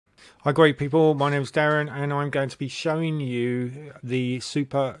Hi great people, my name is Darren and I'm going to be showing you the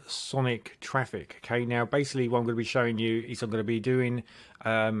supersonic traffic. Okay, now basically what I'm going to be showing you is I'm going to be doing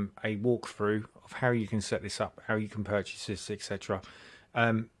a walkthrough of how you can set this up, how you can purchase this, etc.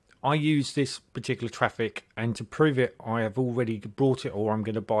 I use this particular traffic, and to prove it I have already brought it, or I'm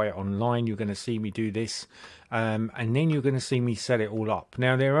going to buy it online. You're going to see me do this, and then you're going to see me set it all up.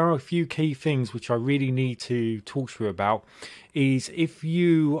 Now there are a few key things which I really need to talk to you about. Is if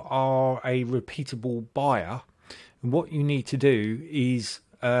you are a repeatable buyer, what you need to do is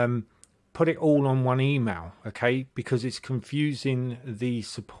put it all on one email, okay? Because it's confusing the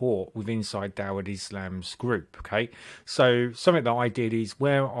support with Inside Dawud Islam's group, okay? So something that I did is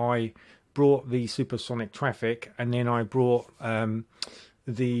where I brought the supersonic traffic, and then I brought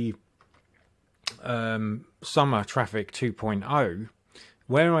the summer traffic 2.0.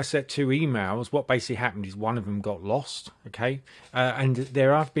 Where I set two emails, what basically happened is one of them got lost, okay? And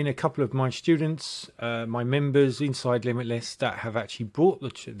there have been a couple of my students, my members inside Limitless, that have actually brought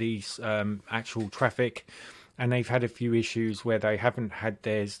these actual traffic, and they've had a few issues where they haven't had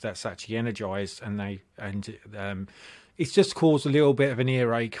theirs that's actually energized, and it's just caused a little bit of an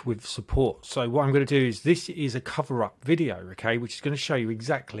earache with support. So what I'm going to do is, this is a cover-up video, okay, which is going to show you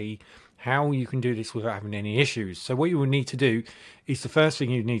exactly how you can do this without having any issues. So what you will need to do is, the first thing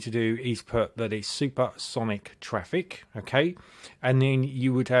you need to do is put that it's supersonic traffic, okay? And then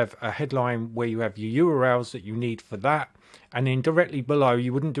you would have a headline where you have your URLs that you need for that. And then directly below,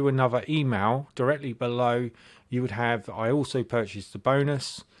 you wouldn't do another email. Directly below, you would have, I also purchased the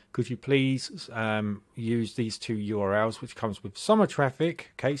bonus. Could you please use these two URLs, which comes with summer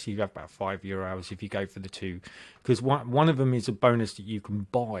traffic? Okay, so you have about 5 URLs if you go for the two, because one of them is a bonus that you can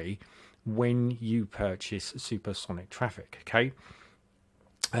buy when you purchase supersonic traffic, okay?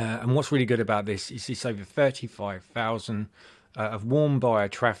 And what's really good about this is it's over 35,000 of warm buyer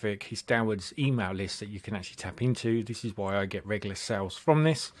traffic. It's Dawud's email list that you can actually tap into. This is why I get regular sales from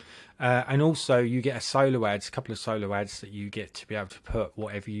this. And also you get a couple of solo ads that you get to be able to put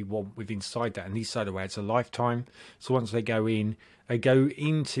whatever you want with inside that. And these solo ads are lifetime. So once they go in, they go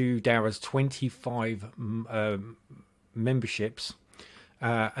into Dawud's 25 memberships.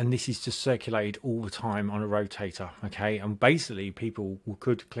 And this is just circulated all the time on a rotator, okay? And basically people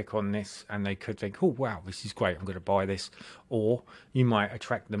could click on this and they could think, oh wow, this is great, I'm going to buy this. Or you might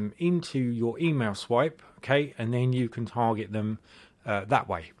attract them into your email swipe, okay? And then you can target them that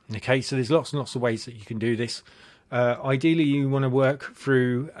way, okay? So there's lots and lots of ways that you can do this. Ideally you want to work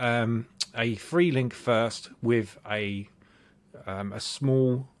through a free link first with a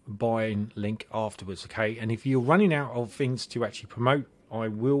small buying link afterwards, okay? And if you're running out of things to actually promote, I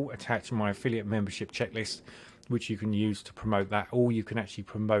will attach my affiliate membership checklist, which you can use to promote that, or you can actually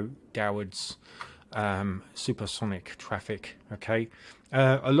promote Dawud's supersonic traffic, okay?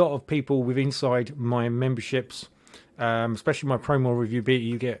 A lot of people with inside my memberships, especially my promo review beta,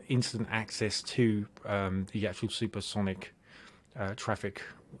 you get instant access to the actual supersonic traffic,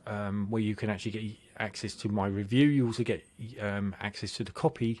 where you can actually get access to my review. You also get access to the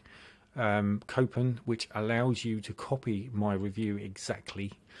copy coupon, which allows you to copy my review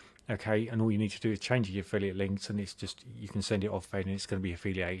exactly, okay? And all you need to do is change your affiliate links, and it's just, you can send it off and it's going to be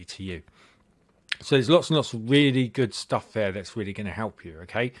affiliated to you. So there's lots and lots of really good stuff there that's really going to help you,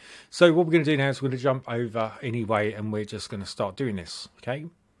 okay? So what we're going to do now is we're going to jump over anyway, and we're just going to start doing this, okay?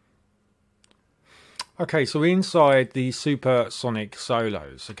 Okay, so inside the supersonic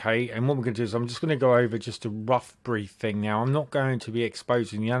solos, okay, and what we're going to do is I'm just going to go over just a rough brief thing now. I'm not going to be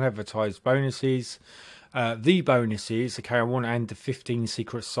exposing the unadvertised bonuses, the bonuses, okay, and the 15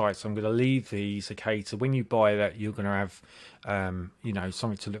 secret sites. I'm going to leave these, okay, so when you buy that, you're going to have, you know,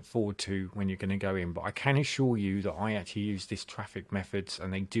 something to look forward to when you're going to go in. But I can assure you that I actually use this traffic methods,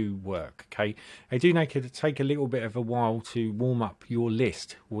 and they do work, okay? They do take a little bit of a while to warm up your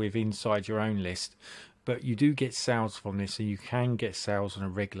list with inside your own list, but you do get sales from this, and you can get sales on a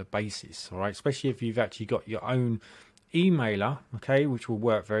regular basis, all right? Especially if you've actually got your own emailer, okay, which will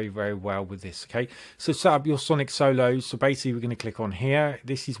work very, very well with this, okay? So set up your sonic solos. So basically we're going to click on here.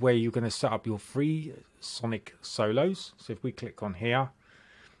 This is where you're going to set up your free sonic solos. So if we click on here,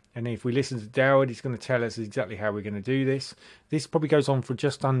 and if we listen to Dawud, it's going to tell us exactly how we're going to do this. This probably goes on for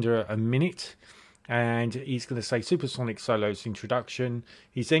just under a minute. And he's going to say supersonic solos introduction.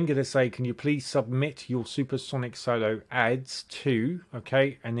 He's then going to say, can you please submit your supersonic solo ads to,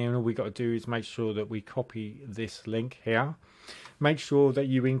 okay? And then all we got to do is make sure that we copy this link here. Make sure that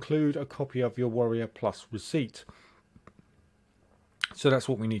you include a copy of your Warrior Plus receipt. So that's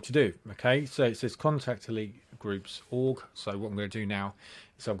what we need to do, okay? So it says contact elite groups org. So what I'm going to do now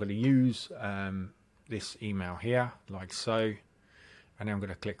is I'm going to use this email here, like so. and then I'm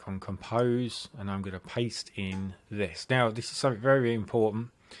going to click on compose, and I'm going to paste in this. Now this is something very, very important,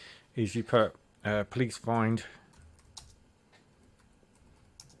 is you put please find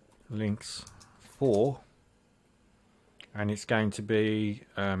links for, and it's going to be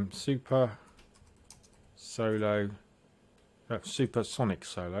super supersonic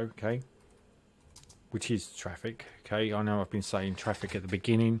solo, okay, which is traffic. Okay, I know I've been saying traffic at the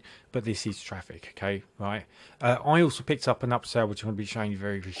beginning, but this is traffic. Okay, right. I also picked up an upsell, which I'm going to be showing you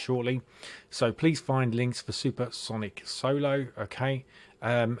very, very shortly. So please find links for supersonic solo. Okay,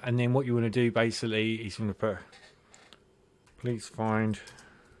 and then what you want to do basically is you want to put please find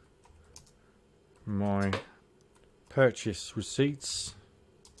my purchase receipts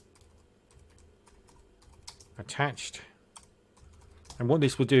attached. And what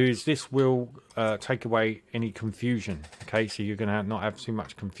this will do is this will take away any confusion. Okay, so you're going to not have too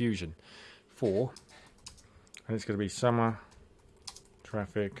much confusion. And it's going to be summer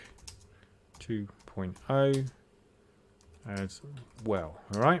traffic 2.0 as well.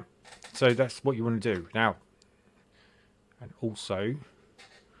 All right, so that's what you want to do now. And also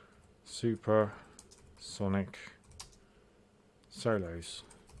supersonic solos.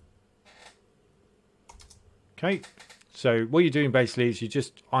 Okay. So what you're doing basically is you're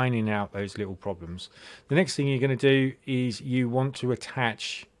just ironing out those little problems. The next thing you're going to do is you want to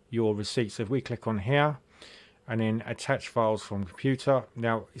attach your receipts. So if we click on here and then attach files from computer.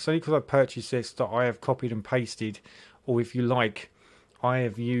 Now it's only because I purchased this that I have copied and pasted, or if you like, I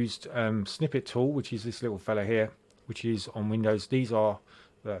have used Snippet Tool, which is this little fella here, which is on Windows. These are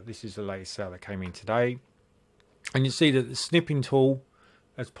this is the latest sale that came in today, and you see that the snipping tool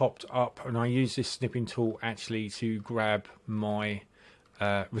has popped up, and I use this snipping tool actually to grab my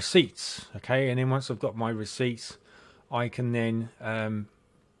receipts. Okay, and then once I've got my receipts, I can then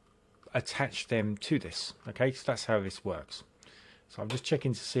attach them to this. Okay, so that's how this works. So I'm just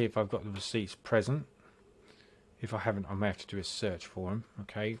checking to see if I've got the receipts present. If I haven't, I may have to do a search for them.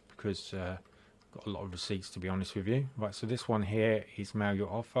 Okay, because I've got a lot of receipts, to be honest with you. Right, so this one here is mail your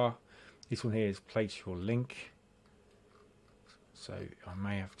offer. This one here is place your link. So I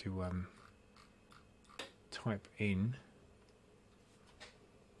may have to type in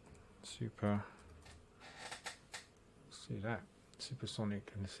supersonic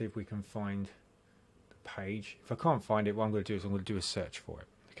and see if we can find the page. If I can't find it, what I'm going to do is I'm going to do a search for it.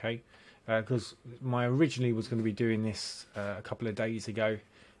 Okay, because my originally was going to be doing this a couple of days ago,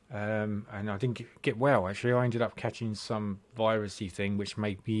 and I didn't get well. Actually, I ended up catching some virusy thing which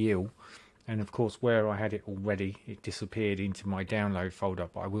made me ill. And of course, where I had it already, it disappeared into my download folder,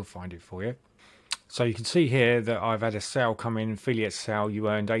 but I will find it for you. So you can see here that I've had a sale come in, affiliate sale. You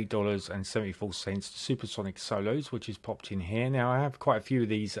earned $8.74 supersonic solos, which is popped in here. Now I have quite a few of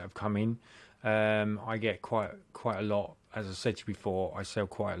these that have come in. I get quite a lot. As I said to you before, I sell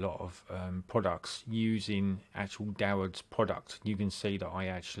quite a lot of products using actual Doward's product. You can see that I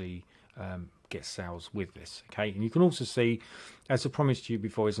actually get sales with this. Okay, and you can also see, as I promised you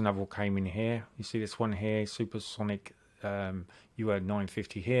before, there's another one came in here. You see this one here, supersonic. You earn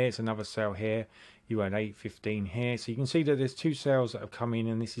 $9.50 here. It's another sale here. You earn $8.15 here. So you can see that there's two sales that have come in,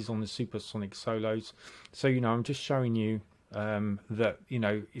 and this is on the supersonic solos. So I'm just showing you that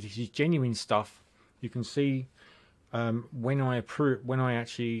it is genuine stuff. You can see when I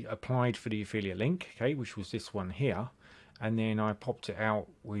actually applied for the affiliate link, okay, which was this one here. And then I popped it out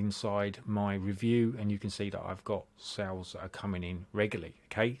inside my review, and you can see that I've got sales that are coming in regularly.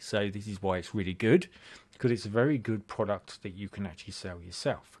 Okay, so this is why it's really good, because it's a very good product that you can actually sell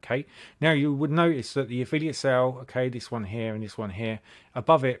yourself. Okay, now you would notice that the affiliate sale, okay, this one here and this one here,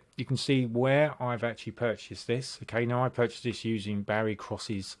 above it you can see where I've actually purchased this. Okay, now I purchased this using Barry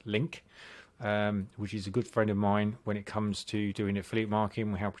Cross's link, which is a good friend of mine. When it comes to doing affiliate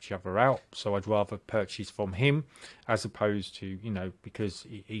marketing, we help each other out, so I'd rather purchase from him as opposed to because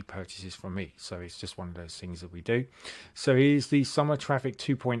he purchases from me. So it's just one of those things that we do. So here's the summer traffic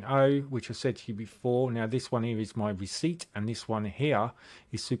 2.0, which I said to you before. Now this one here is my receipt, and this one here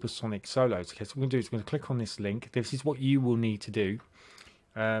is supersonic solos. Okay, so what we're going to do is we're going to click on this link. This is what you will need to do,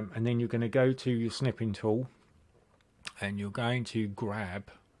 and then you're going to go to your snipping tool, and you're going to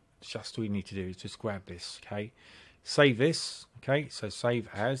grab, just all you need to do is just grab this. Okay, save this. Okay, so save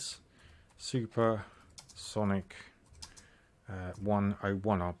as supersonic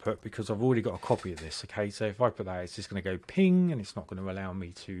 101 I'll put, because I've already got a copy of this. Okay, so if I put that, it's just going to go ping, and it's not going to allow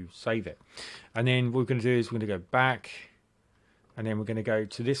me to save it. And then what we're going to do is we're going to go back, and then we're going to go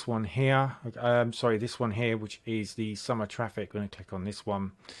to this one here, this one here, which is the summer traffic. We're going to click on this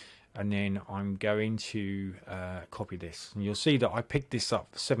one, and then I'm going to copy this, and you'll see that I picked this up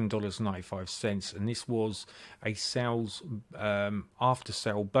for $7.95, and this was a sales after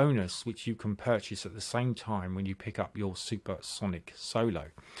sale bonus which you can purchase at the same time when you pick up your Supersonic Solo,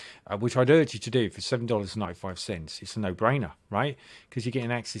 which I'd urge you to do for $7.95. It's a no-brainer, right? Because you're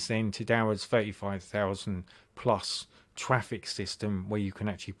getting access then to Downward's 35,000 plus traffic system where you can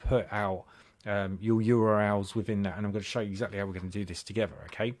actually put out your URLs within that, and I'm going to show you exactly how we're going to do this together.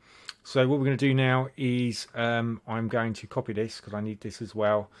 Okay, so what we're going to do now is I'm going to copy this because I need this as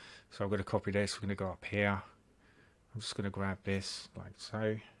well. So I'm going to copy this. We're going to go up here. I'm just going to grab this like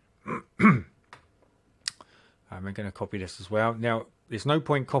so. And we're going to copy this as well. Now there's no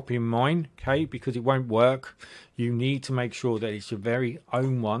point copying mine, okay, because it won't work. You need to make sure that it's your very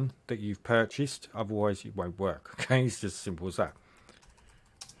own one that you've purchased, otherwise it won't work. Okay, it's just as simple as that.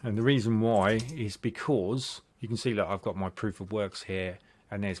 And the reason why is because you can see that I've got my proof of works here,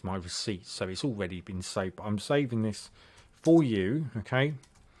 and there's my receipt, so it's already been saved. But I'm saving this for you, okay,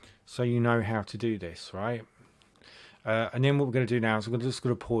 so you know how to do this, right? And then what we're going to do now is we're just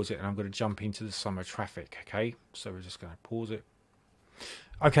going to pause it, and I'm going to jump into the summer traffic. Okay, so we're just going to pause it.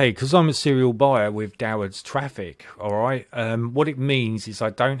 Okay, because I'm a serial buyer with Doward's traffic, all right, what it means is I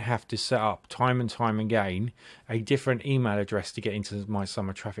don't have to set up time and time again a different email address to get into my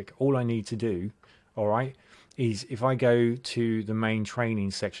summer traffic. All I need to do, all right, is if I go to the main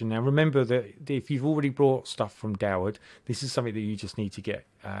training section. Now remember that if you've already bought stuff from Doward, this is something that you just need to get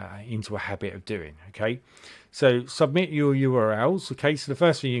into a habit of doing. Okay, so submit your URLs. Okay, so the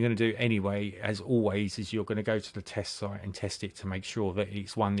first thing you're going to do anyway, as always, is you're going to go to the test site and test it to make sure that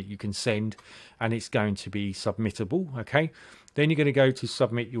it's one that you can send and it's going to be submittable. Okay, then you're going to go to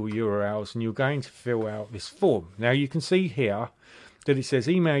submit your URLs, and you're going to fill out this form. Now you can see here that it says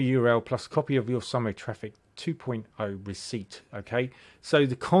email URL plus a copy of your summer traffic 2.0 receipt. Okay, so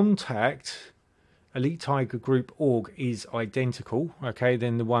the contact Elite Tiger Group org is identical, okay,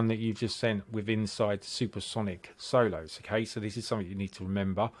 than the one that you've just sent with Inside Supersonic Solos. Okay, so this is something you need to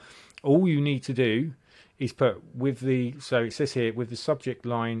remember. All you need to do is put with the, so it says here with the subject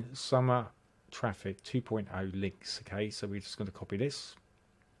line summer traffic 2.0 links. Okay, so we're just going to copy this,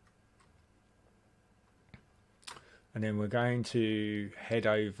 and then we're going to head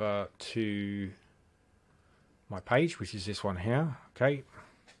over to my page, which is this one here. Okay,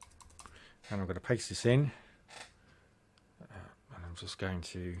 and I'm going to paste this in, and I'm just going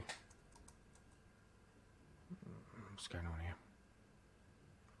to, what's going on here?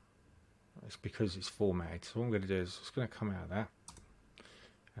 It's because it's formatted. So what I'm going to do is it's going to come out of that,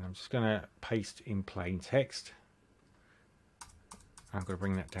 and I'm just going to paste in plain text. I'm going to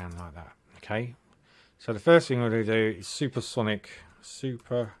bring that down like that. Okay, so the first thing I'm going to do is supersonic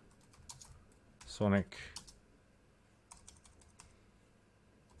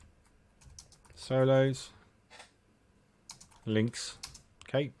solos links.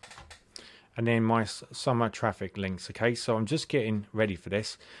 Okay, and then my summer traffic links. Okay, so I'm just getting ready for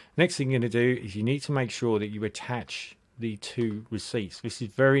this. Next thing you're going to do is you need to make sure that you attach the two receipts. This is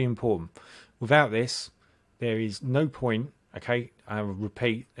very important. Without this, there is no point. Okay, I will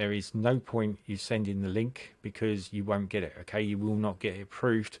repeat, there is no point you sending the link because you won't get it. Okay, you will not get it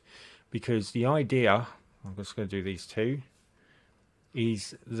approved, because the idea, I'm just going to do these two,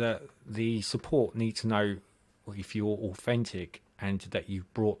 is that the support need to know if you're authentic and that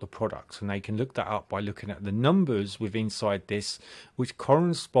you've brought the products, and they can look that up by looking at the numbers with inside this, which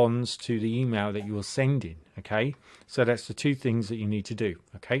corresponds to the email that you're sending. Okay, so that's the two things that you need to do.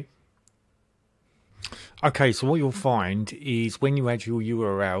 Okay, so what you'll find is when you add your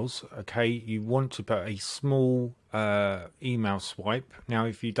URLs, okay, you want to put a small email swipe. Now,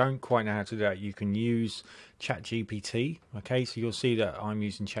 if you don't quite know how to do that, you can use ChatGPT. Okay, so you'll see that I'm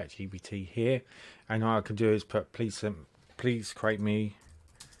using ChatGPT here, and all I can do is put please create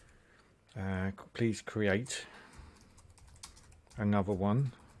another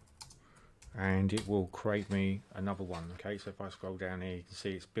one, and it will create me another one. Okay, so if I scroll down here, you can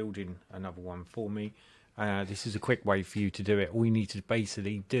see it's building another one for me. This is a quick way for you to do it. All you need to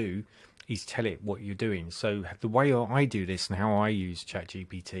basically do is tell it what you're doing. So the way I do this and how I use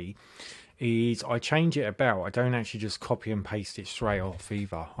ChatGPT is I change it about. I don't actually just copy and paste it straight off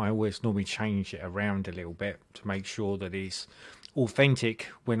either. I always normally change it around a little bit to make sure that it's authentic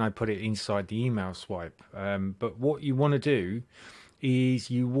when I put it inside the email swipe. But what you want to do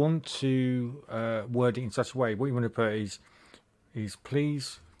is you want to word it in such a way. What you want to put is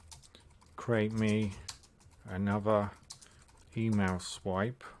please create me another email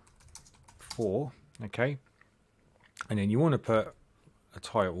swipe for, okay, and then you want to put a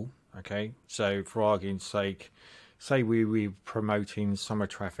title. Okay, so for argument's sake, say we were promoting summer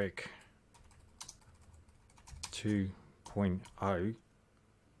traffic 2.0,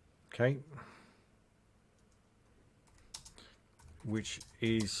 okay, which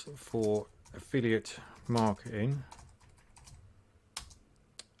is for affiliate marketing,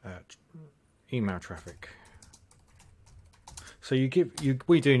 email traffic. So what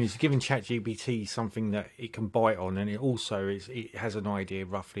you're doing is giving ChatGPT something that it can bite on, and it also it has an idea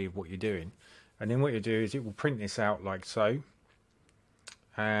roughly of what you're doing. And then what you do is it will print this out like so,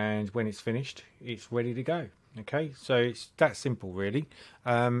 and when it's finished, it's ready to go. Okay, so it's that simple really.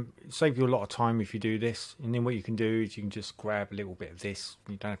 Save you a lot of time if you do this, and then what you can do is you can just grab a little bit of this.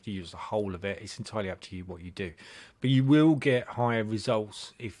 You don't have to use the whole of it. It's entirely up to you what you do, but you will get higher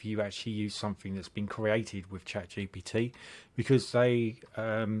results if you actually use something that's been created with ChatGPT, because the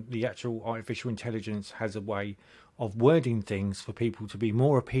actual artificial intelligence has a way of wording things for people to be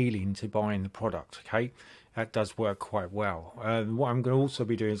more appealing to buying the product. Okay, that does work quite well. What I'm going to also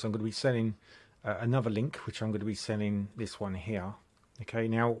be doing is I'm going to be selling another link, which I'm going to be selling this one here. Okay,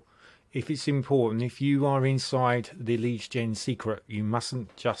 now if it's important, if you are inside the leads gen secret, you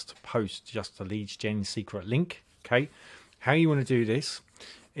mustn't just post just the leads gen secret link. Okay, how you want to do this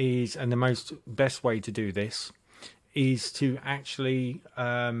is, and the best way to do this is to actually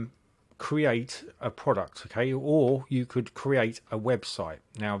create a product. Okay, or you could create a website.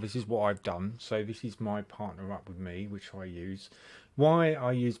 Now this is what I've done. So this is my Partner Up With Me, which I use. Why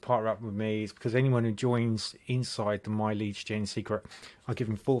I use Partner Up With Me is because anyone who joins inside the My Leads Gen Secret, I give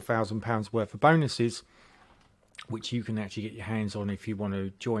them £4,000 worth of bonuses, which you can actually get your hands on if you want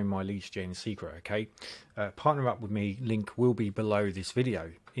to join My Leads Gen Secret. Okay, Partner Up With Me link will be below this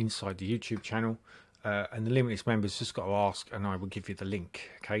video inside the YouTube channel, and the Limitless members just got to ask, and I will give you the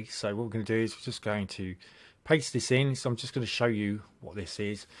link. Okay, so what we're going to do is we're just going to paste this in. So I'm just going to show you what this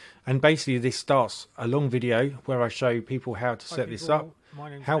is, and basically this starts a long video where I show people how to set this up,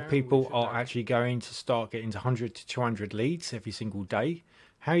 how people are actually going to start getting to 100 to 200 leads every single day,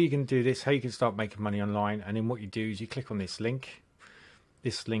 how you can do this, how you can start making money online. And then what you do is you click on this link.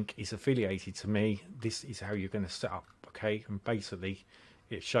 This link is affiliated to me. This is how you're going to set up. Okay, and basically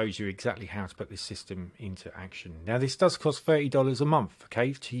it shows you exactly how to put this system into action. Now this does cost $30 a month,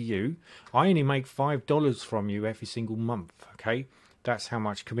 okay, to you. I only make $5 from you every single month, okay. That's how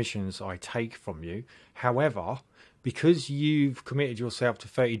much commissions I take from you. However, because you've committed yourself to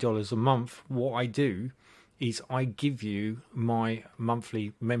 $30 a month, what I do is I give you my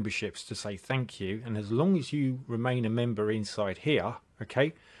monthly memberships to say thank you, and as long as you remain a member inside here,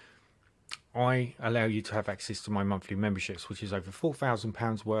 okay, I allow you to have access to my monthly memberships, which is over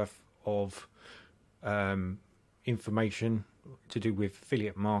 £4,000 worth of information to do with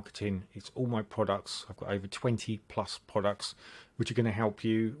affiliate marketing. It's all my products. I've got over 20 plus products which are going to help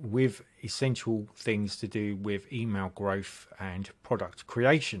you with essential things to do with email growth and product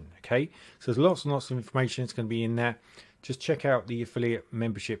creation. Okay, so there's lots and lots of information that's going to be in there. Just check out the affiliate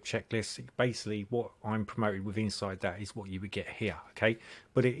membership checklist. Basically what I'm promoting with inside that is what you would get here. Okay,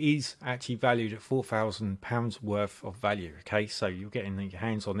 but it is actually valued at £4,000 worth of value. Okay, so you're getting your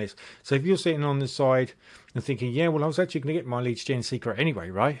hands on this. So if you're sitting on the side and thinking, yeah, well, I was actually going to get my Leads Gen Secret anyway,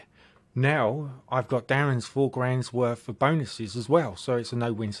 right? Now I've got Darren's £4,000 worth of bonuses as well, so it's a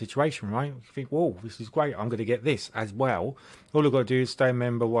no-win situation, right? You think, whoa, this is great, I'm going to get this as well. All I've got to do is stay a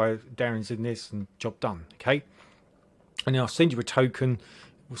member while Darren's in this, and job done. Okay, and then I'll send you a token,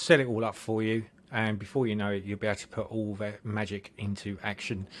 we'll set it all up for you, and before you know it, you'll be able to put all that magic into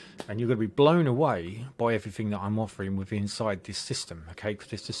action, and you're going to be blown away by everything that I'm offering within inside this system. Okay, because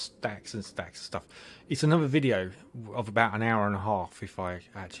there's just stacks and stacks of stuff. It's another video of about an hour and a half if I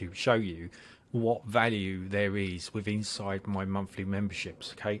had to show you what value there is with inside my monthly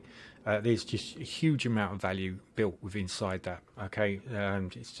memberships. Okay, there's just a huge amount of value built with inside that. Okay,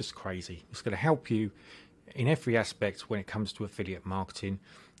 and it's just crazy. It's going to help you in every aspect when it comes to affiliate marketing.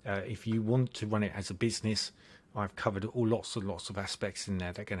 If you want to run it as a business, I've covered lots and lots of aspects in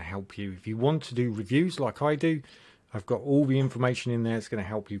there that are going to help you. If you want to do reviews like I do, I've got all the information in there that's going to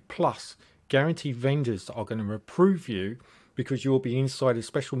help you, plus guaranteed vendors that are going to approve you, because you'll be inside a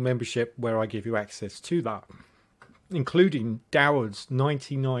special membership where I give you access to that, including Darren's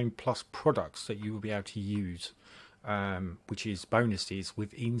 99 plus products that you will be able to use, which is bonuses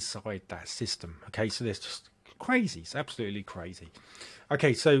with inside that system. Okay, so there's just crazy. It's absolutely crazy.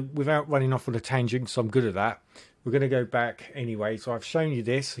 Okay, so without running off on a tangent, so I'm good at that, we're going to go back anyway. So I've shown you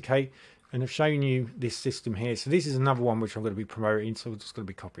this, okay, and I've shown you this system here. So this is another one which I'm going to be promoting. So we're just going to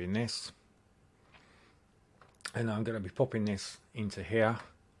be copying this, and I'm going to be popping this into here.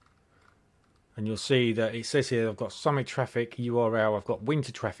 And you'll see that it says here I've got summer traffic URL, I've got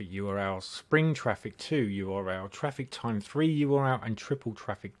winter traffic URL, spring traffic 2 URL, traffic time 3 URL, and triple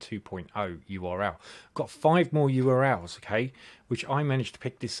traffic 2.0 URL. I've got 5 more URLs, okay, which I managed to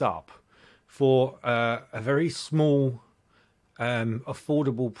pick this up for a very small,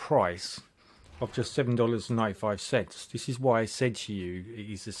 affordable price of just $7.95. This is why I said to you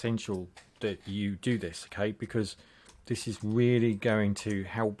it is essential that you do this, okay, because this is really going to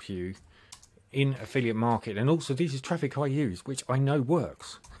help you in affiliate market. And also this is traffic I use, which I know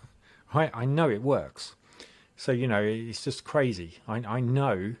works, right? I know it works. So, you know, it's just crazy. I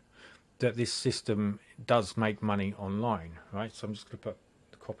know that this system does make money online, right? So I'm just going to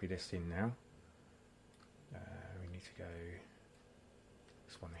copy this in now. We need to go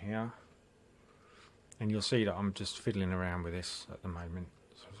this one here. And you'll see that I'm just fiddling around with this at the moment.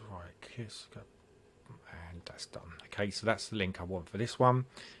 So right, kiss, go, and that's done. Okay, so that's the link I want for this one.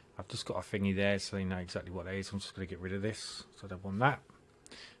 I've just got a thingy there so they know exactly what that is. I'm just going to get rid of this. So I don't want that.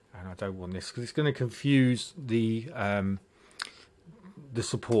 And I don't want this because it's going to confuse the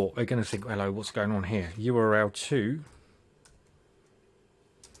support. They're going to think, hello, what's going on here? URL 2.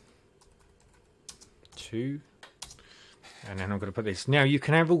 And then I'm going to put this. Now you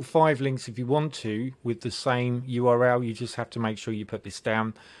can have all 5 links if you want to with the same URL. You just have to make sure you put this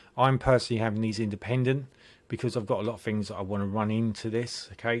down. I'm personally having these independent because I've got a lot of things that I want to run into this.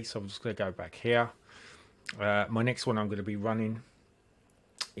 Okay, so I'm just going to go back here. My next one I'm going to be running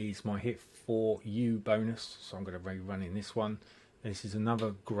is my Hit for You bonus. So I'm going to be running this one. This is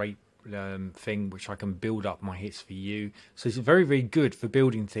another great thing which I can build up my hits for you. So it's very, very good for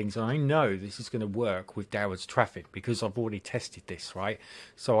building things. And I know this is going to work with Doward's traffic because I've already tested this, right?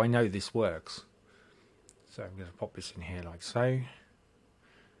 So I know this works. So I'm going to pop this in here like so.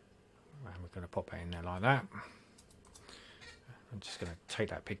 And we're going to pop it in there like that. I'm just going to take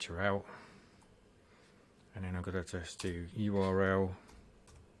that picture out. And then I'm going to just do URL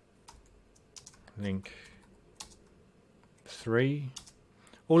link 3.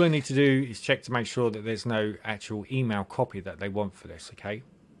 All I need to do is check to make sure that there's no actual email copy that they want for this, okay?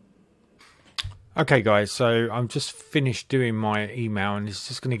 Okay guys, so I'm just finished doing my email and it's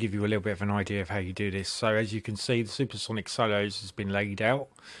just going to give you a little bit of an idea of how you do this. So as you can see, the Supersonic Solos has been laid out.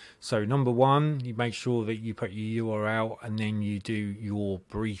 So number 1, you make sure that you put your URL and then you do your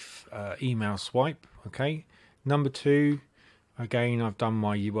brief email swipe, okay? Number 2, again, I've done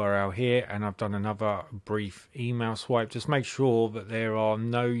my URL here and I've done another brief email swipe. Just make sure that there are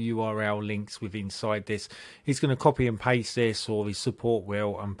no URL links with inside this. He's going to copy and paste this, or the support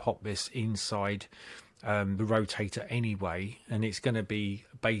will, and pop this inside the rotator anyway, and it's going to be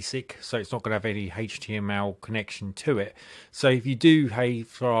basic, so it's not going to have any HTML connection to it. So if you do, hey,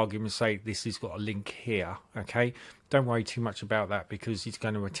 for argument's sake, this has got a link here, okay, don't worry too much about that because it's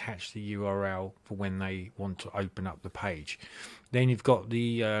going to attach the URL for when they want to open up the page. Then you've got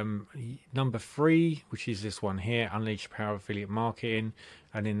the number 3, which is this one here, Unleash Power Affiliate Marketing,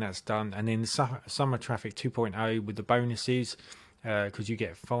 and then that's done. And then Summer Traffic 2.0 with the bonuses, because you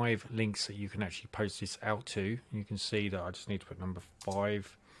get 5 links that you can actually post this out to. You can see that I just need to put number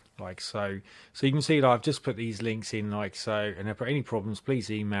 5 like so. So you can see that I've just put these links in like so, and if there are any problems,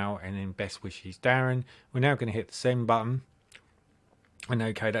 please email, and then best wishes, Darren. We're now going to hit the send button, and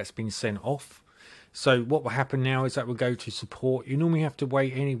okay, that's been sent off. So what will happen now is that we'll go to support. You normally have to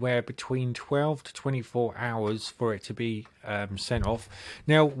wait anywhere between 12 to 24 hours for it to be sent off.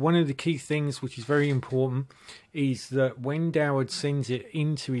 Now, one of the key things which is very important is that when Doward sends it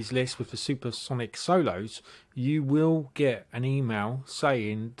into his list with the Supersonic Solos, you will get an email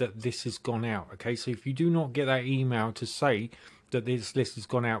saying that this has gone out. Okay, so if you do not get that email to say that this list has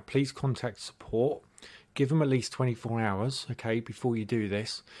gone out, please contact support. Give them at least 24 hours, okay, before you do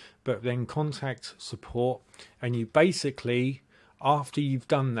this. But then contact support, and you basically, after you've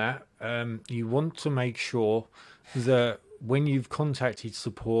done that, you want to make sure that when you've contacted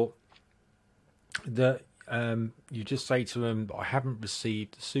support, that you just say to them, I haven't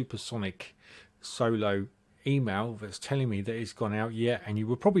received the Supersonic Solo email that's telling me that it's gone out yet, and you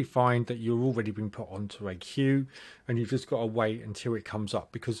will probably find that you've already been put onto a queue, and you've just got to wait until it comes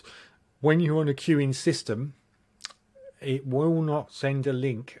up, because when you're on a queuing system, it will not send a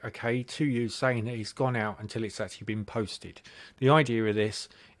link, okay, to you saying that it's gone out until it's actually been posted. The idea of this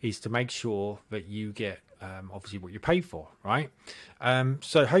is to make sure that you get obviously what you pay for, right?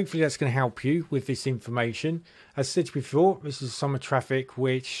 So hopefully that's going to help you with this information. As said before, this is summer traffic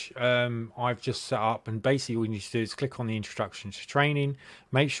which I've just set up, and basically all you need to do is click on the introduction to training,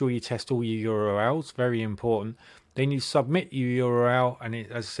 make sure you test all your URLs, very important. Then you submit your URL, and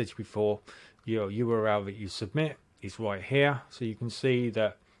as I said before, your URL that you submit is right here. So you can see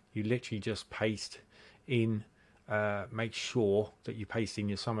that you literally just paste in, make sure that you paste in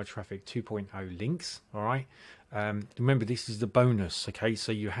your summer traffic 2.0 links. All right. Remember, this is the bonus. Okay,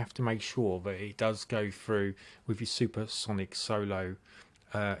 so you have to make sure that it does go through with your supersonic solo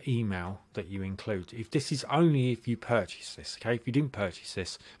email that you include. If this is only if you purchase this, okay, if you didn't purchase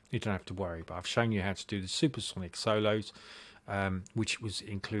this, you don't have to worry. But I've shown you how to do the supersonic solos, which was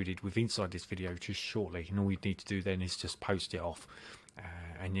included with inside this video just shortly, and all you need to do then is just post it off,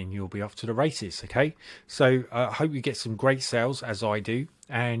 and then you'll be off to the races. Okay, so I hope you get some great sales as I do,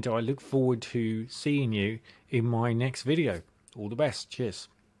 and I look forward to seeing you in my next video. All the best. Cheers.